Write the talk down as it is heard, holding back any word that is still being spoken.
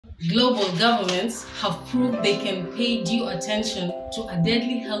Global governments have proved they can pay due attention to a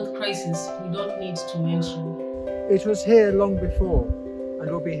deadly health crisis we don't need to mention. It was here long before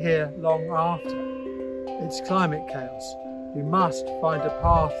and will be here long after. It's climate chaos. We must find a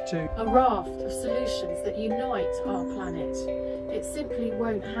path to a raft of solutions that unite our planet. It simply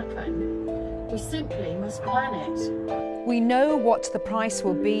won't happen. We simply must plan it. We know what the price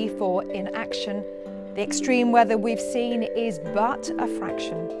will be for inaction. The extreme weather we've seen is but a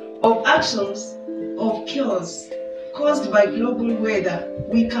fraction of actions of cures caused by global weather.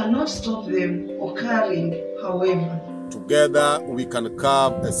 We cannot stop them occurring, however. Together we can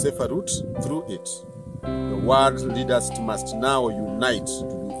carve a safer route through it. The world leaders must now unite to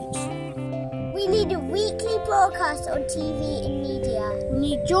do it. We need a weekly broadcast on TV and media. We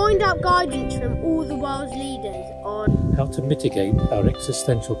need joined-up guidance from all the world's leaders on how to mitigate our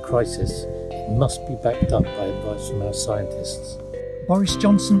existential crisis. It must be backed up by advice from our scientists. Boris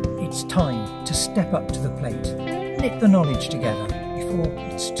Johnson, it's time to step up to the plate. Knit the knowledge together before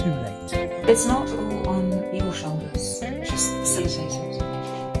it's too late. It's not all on your shoulders, just facilitate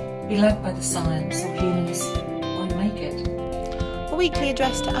it. Be led by the science or humans, or you make it. A weekly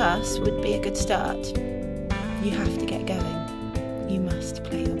address to us would be a good start. You have to get going. You must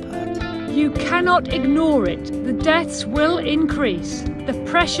play your part. You cannot ignore it. The deaths will increase. The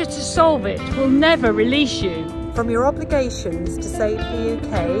pressure to solve it will never release you. From your obligations to save the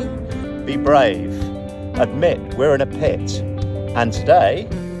UK, be brave. Admit we're in a pit. And today,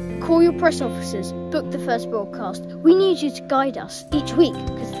 call your press officers, book the first broadcast. We need you to guide us each week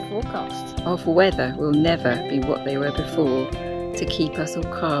because of the forecast. Our weather will never be what they were before, to keep us all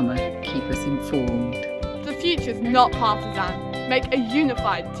calmer, keep us informed. The future's not partisan. Make a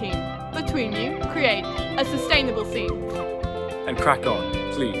unified team. Between you, create a sustainable scene. And crack on,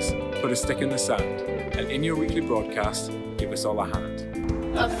 please. Put a stick in the sand. And in your weekly broadcast, give us all a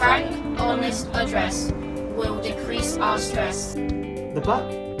hand. A frank, honest address will decrease our stress. The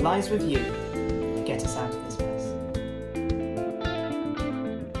buck lies with you. Get us out of this place.